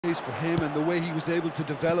For him and the way he was able to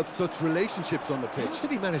develop such relationships on the pitch. How did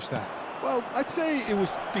he manage that? Well, I'd say it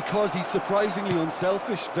was because he's surprisingly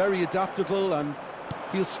unselfish, very adaptable, and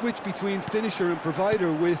he'll switch between finisher and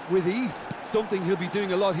provider with ease. Something he'll be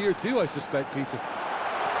doing a lot here too, I suspect, Peter.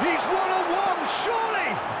 He's one-on-one, surely!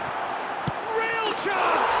 Real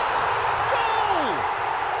chance! Goal!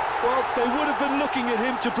 Well, they would have been looking at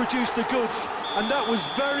him to produce the goods, and that was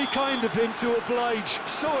very kind of him to oblige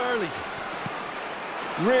so early.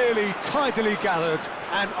 Really tidily gathered,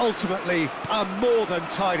 and ultimately a more than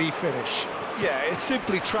tidy finish. Yeah, it's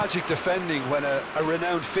simply tragic defending when a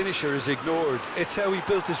renowned finisher is ignored. It's how he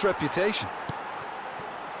built his reputation.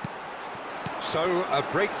 So, a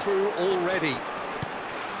breakthrough already.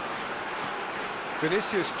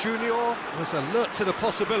 Vinicius Junior Was alert to the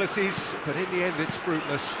possibilities, but in the end it's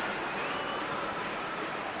fruitless.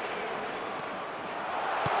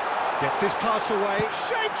 Gets his pass away.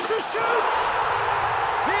 shapes to shoot!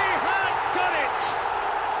 He has done it!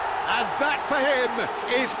 And that for him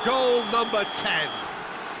is goal number 10.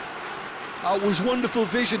 It was wonderful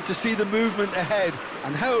vision to see the movement ahead,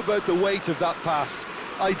 and how about the weight of that pass?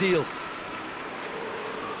 Ideal.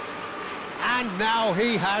 And now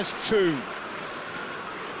he has two.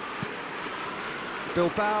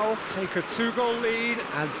 Bilbao take a two-goal lead,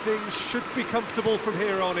 and things should be comfortable from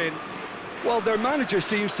here on in. Well, their manager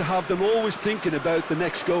seems to have them always thinking about the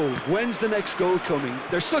next goal. When's the next goal coming?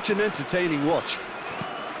 They're such an entertaining watch.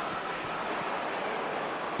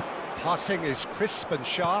 Passing is crisp and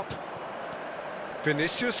sharp.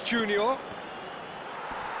 Vinicius Junior.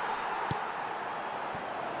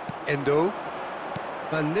 Endo.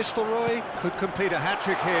 Van Nistelrooy could complete a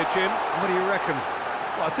hat-trick here, Jim. What do you reckon?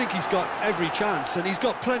 Well, I think he's got every chance, and he's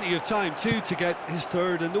got plenty of time too to get his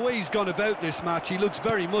third. And the way he's gone about this match, he looks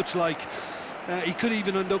very much like he could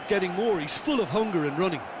even end up getting more. He's full of hunger and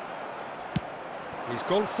running. He's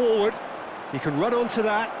gone forward. He can run onto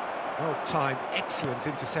that. Well-timed, excellent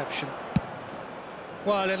interception.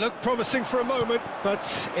 Well, it looked promising for a moment, but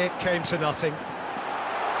it came to nothing.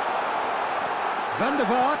 Van der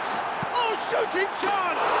Vaart. Oh, shooting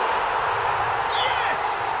chance!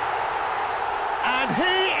 Yes! And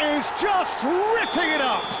he is just ripping it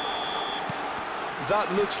up.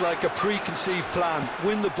 That looks like a preconceived plan.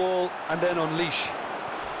 Win the ball and then unleash.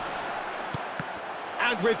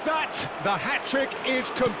 And with that, the hat-trick is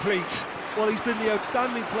complete. Well, he's been the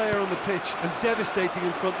outstanding player on the pitch and devastating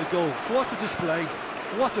in front of the goal. What a display,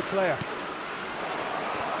 what a player.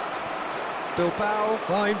 Bilbao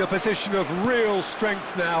find a position of real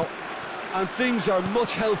strength now. And things are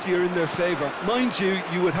much healthier in their favour. Mind you,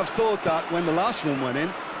 you would have thought that when the last one went in.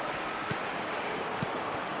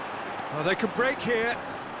 Well, they could break here.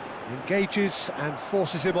 Engages and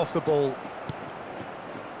forces him off the ball.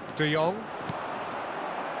 De Jong.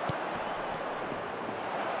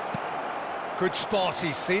 Good spot,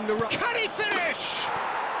 he's seen the run. Can he finish?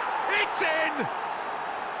 It's in!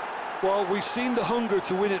 Well, we've seen the hunger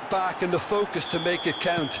to win it back and the focus to make it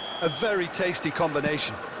count. A very tasty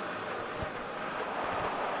combination.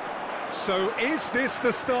 So is this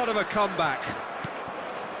the start of a comeback?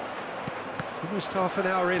 Almost half an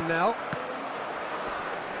hour in now.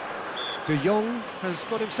 De Jong has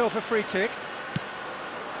got himself a free kick.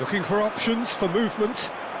 Looking for options for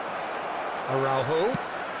movement. Araujo.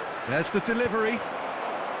 There's the delivery.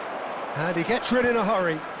 And he gets rid in a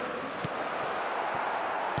hurry.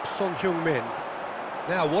 Son Heung-min.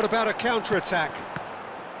 Now, what about a counter-attack?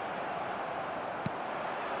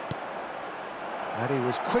 And he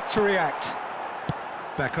was quick to react.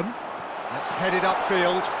 Beckham. That's headed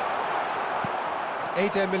upfield.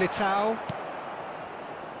 Eder Militao.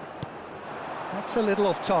 That's a little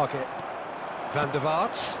off target. Van der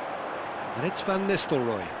Vaart. And it's Van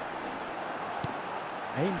Nistelrooy.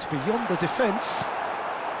 Aimed beyond the defence.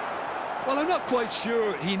 Well, I'm not quite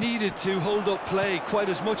sure he needed to hold up play quite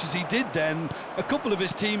as much as he did then. A couple of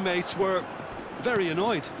his teammates were very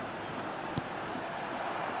annoyed.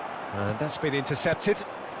 And that's been intercepted.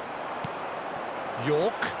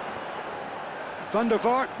 York. Van der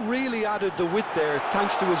Vaart really added the width there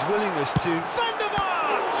thanks to his willingness to... Van der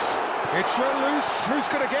Vaart! It's run loose. Who's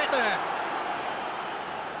going to get there?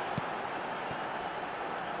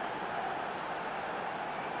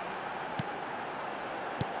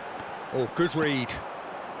 Oh, good read.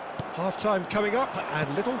 Half-time coming up,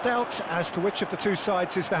 and little doubt as to which of the two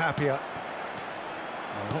sides is the happier.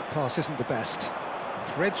 Well, that pass isn't the best.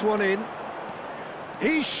 Threads one in.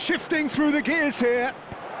 He's shifting through the gears here.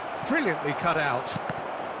 Brilliantly cut out.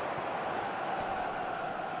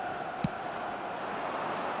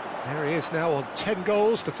 There he is now on 10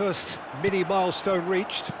 goals, the first mini milestone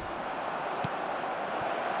reached.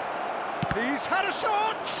 He's had a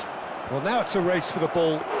shot! Well, now it's a race for the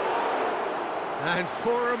ball. And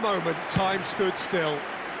for a moment, time stood still.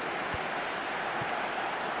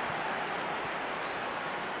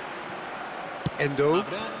 Endo.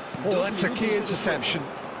 Oh, that's a key interception.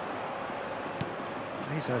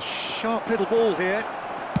 He's a sharp little ball here.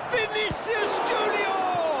 Vinicius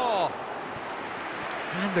Junior!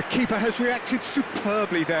 And the keeper has reacted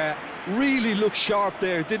superbly there. Really looked sharp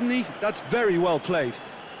there, didn't he? That's very well played.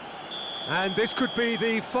 And this could be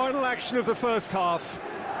the final action of the first half.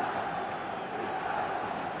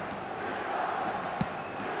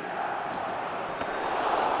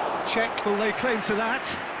 Check, will they claim to that?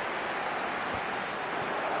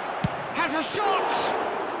 Has a shot!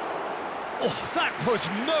 Oh, that was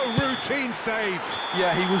no routine save.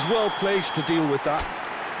 Yeah, he was well placed to deal with that.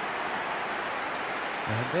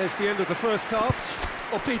 And there's the end of the first half.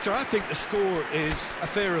 Well, Peter, I think the score is a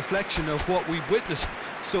fair reflection of what we've witnessed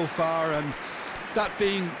so far, and that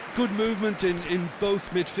being good movement in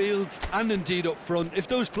both midfield and indeed up front. If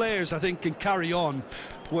those players, I think, can carry on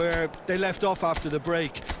where they left off after the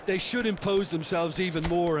break, they should impose themselves even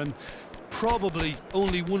more, and probably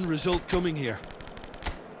only one result coming here.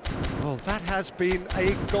 Well, that has been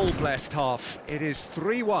a goal-blessed half. It is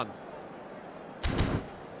 3-1.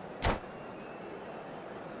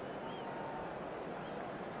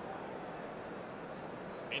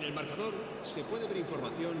 En el marcador se puede ver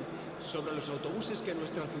información sobre los autobuses que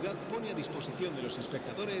nuestra ciudad pone a disposición de los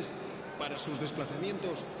espectadores para sus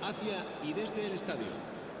desplazamientos hacia y desde el estadio.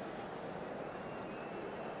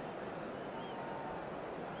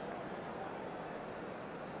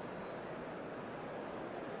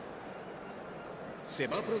 Se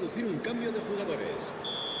va a producir un cambio de jugadores.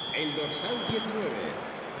 El dorsal 19.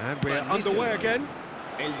 And we're underway again.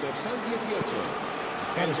 El dorsal 18.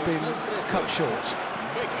 That has been cut short.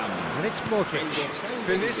 And it's Modric.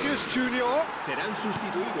 Vinicius Junior. Serán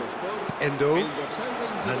sustituidos por Endo. el dorsal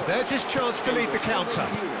 22. And there's his chance to lead the counter.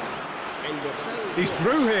 El dorsal He's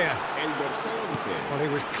through here. El dorsal 11. Well, he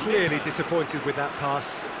was clearly disappointed with that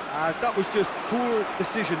pass. That was just poor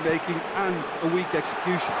decision-making and a weak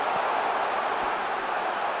execution.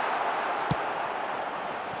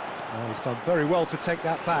 Oh, he's done very well to take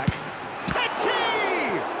that back. Petty!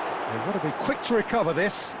 They've got to be quick to recover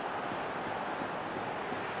this.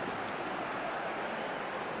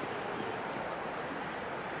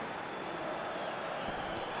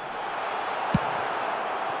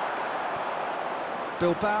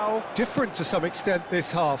 Bilbao, different to some extent this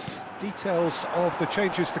half. Details of the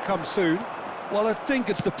changes to come soon. Well, I think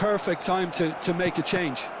it's the perfect time to make a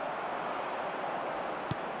change.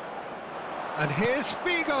 And here's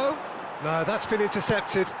Figo. No, that's been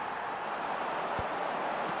intercepted.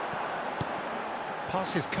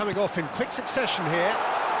 Pass is coming off in quick succession here.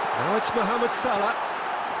 Now it's Mohamed Salah.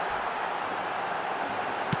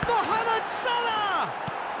 Mohamed Salah!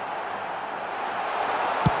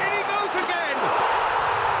 In he goes again!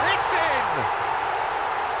 It's in!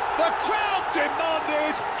 The crowd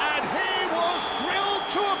demanded, and he was thrilled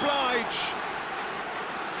to oblige.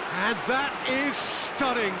 And that is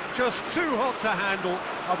stunning. Just too hot to handle.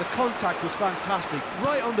 Oh, the contact was fantastic,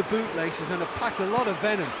 right on the bootlaces, and it packed a lot of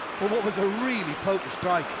venom for what was a really potent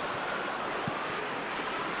strike.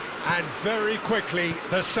 And very quickly,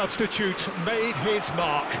 the substitute made his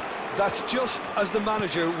mark. That's just as the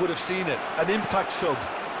manager would have seen it, an impact sub.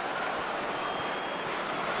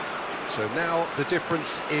 So now the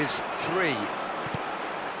difference is 3.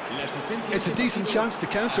 It's a decent chance to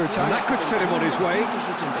counter-attack. And that could set him on his way.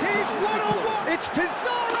 He's one-on-one! It's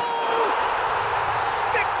Pizarro!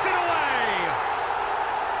 Sticks it away!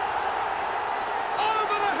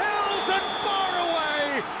 Over the hills and far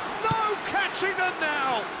away! No catching them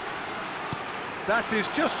now! That is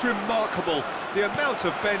just remarkable, the amount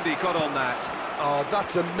of bend he got on that. Oh,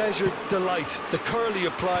 that's a measured delight. The curl he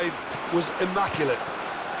applied was immaculate.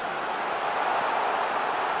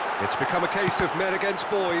 It's become a case of men against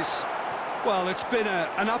boys. Well, it's been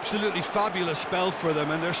an absolutely fabulous spell for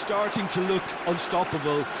them, and they're starting to look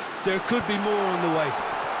unstoppable. There could be more on the way.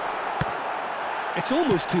 It's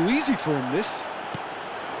almost too easy for him, this.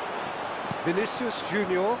 Vinicius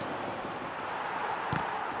Junior.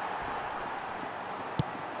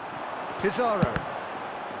 Pizarro.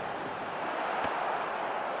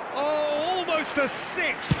 Oh, almost a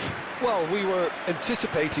sixth! Well, we were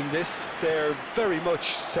anticipating this. They're very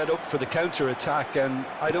much set up for the counter-attack, and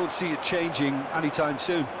I don't see it changing anytime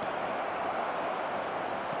soon.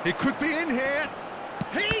 He could be in here.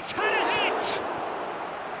 He's had a hit!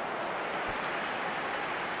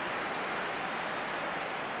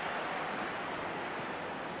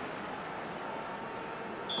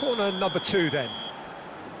 Corner number 2 then.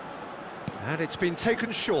 And it's been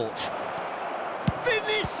taken short.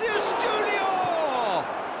 Vinicius Junior!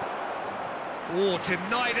 Oh,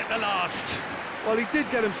 denied at the last. Well, he did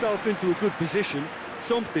get himself into a good position,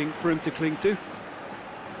 something for him to cling to.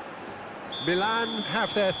 Milan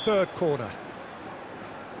have their third corner.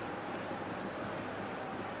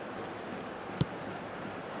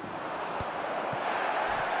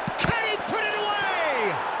 Can he put it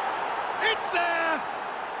away? It's there!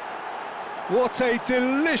 What a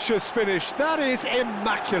delicious finish. That is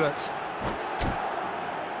immaculate.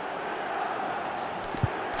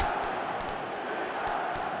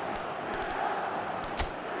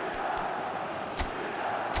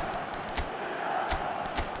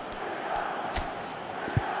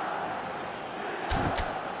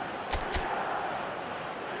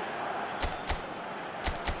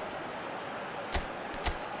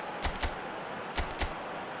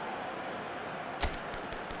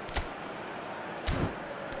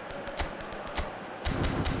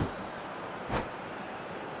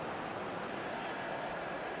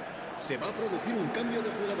 Se va a producir un cambio de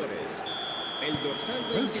jugadores. El dorsal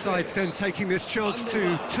Both sides then taking this chance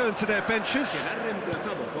to turn to their benches. será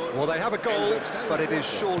reemplazado por Well, they have a goal, but it is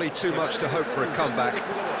surely too much to hope for a comeback.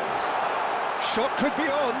 Shot could be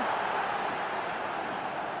on.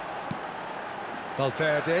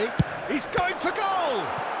 Valverde, he's going for goal!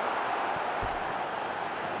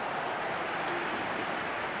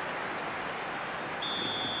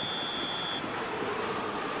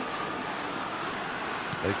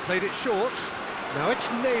 They've played it short. Now it's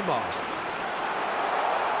Neymar.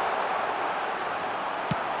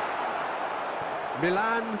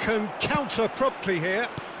 Milan can counter promptly here.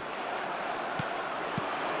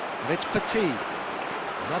 And it's Petit.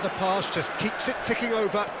 Another pass just keeps it ticking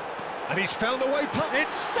over. And he's found a way.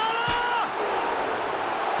 It's Salah!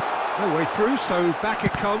 No way through, so back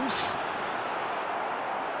it comes.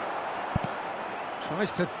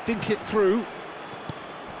 Tries to dink it through.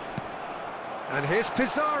 And here's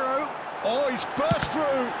Pizarro. Oh, he's burst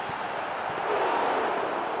through.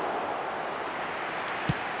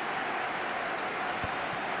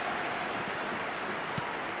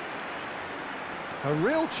 A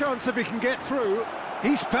real chance if he can get through.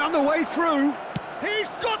 He's found a way through. He's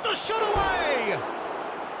got the shot away!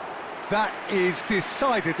 That is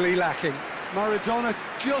decidedly lacking. Maradona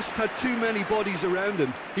just had too many bodies around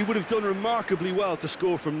him. He would have done remarkably well to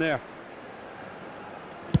score from there.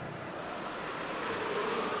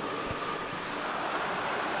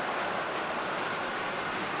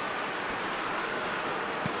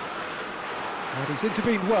 And he's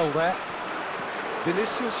intervened well there.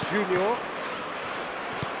 Vinicius Junior.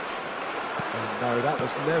 And no, that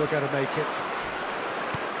was never going to make it.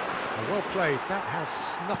 Well played. That has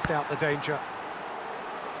snuffed out the danger.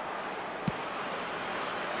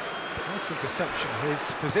 Nice interception.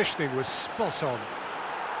 His positioning was spot on.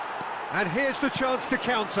 And here's the chance to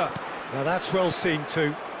counter. Now that's well seen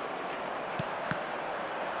too.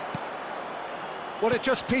 Well, it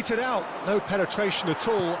just petered out. No penetration at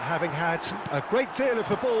all, having had a great deal of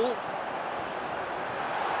the ball.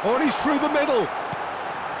 Oh, and he's through the middle.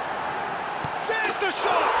 There's the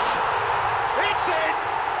shot! It's in!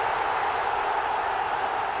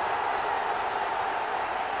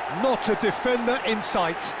 Not a defender in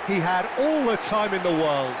sight. He had all the time in the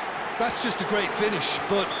world. That's just a great finish,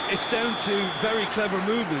 but it's down to very clever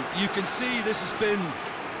movement. You can see this has been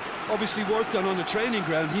obviously worked on the training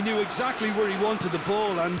ground. He knew exactly where he wanted the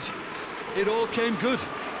ball, and it all came good.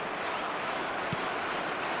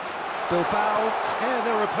 Bilbao tear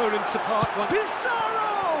their opponents apart.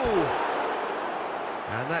 Pizarro!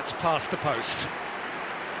 And that's past the post.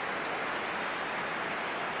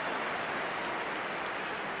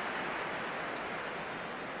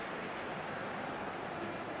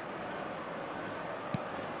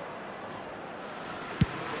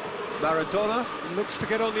 Maradona looks to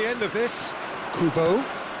get on the end of this. Kubo.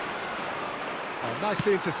 Oh,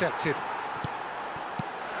 nicely intercepted.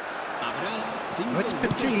 Oh, it's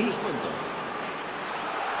Petit.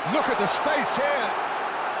 Look at the space here.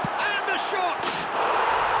 And the shot!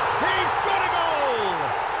 He's got a goal!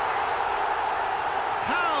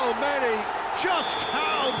 How many? Just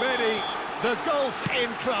how many? The gulf in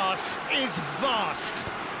class is vast.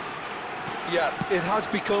 Yeah, it has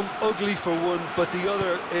become ugly for one, but the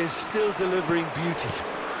other is still delivering beauty.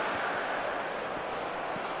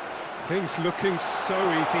 Things looking so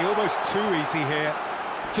easy, almost too easy here.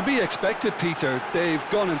 To be expected, Peter. They've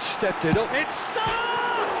gone and stepped it up. It's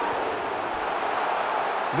Salah!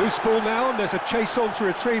 Loose ball now, and there's a chase on to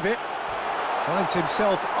retrieve it. Finds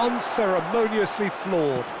himself unceremoniously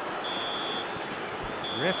floored.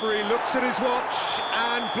 Referee looks at his watch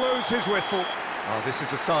and blows his whistle. Oh, this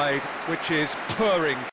is a side which is purring.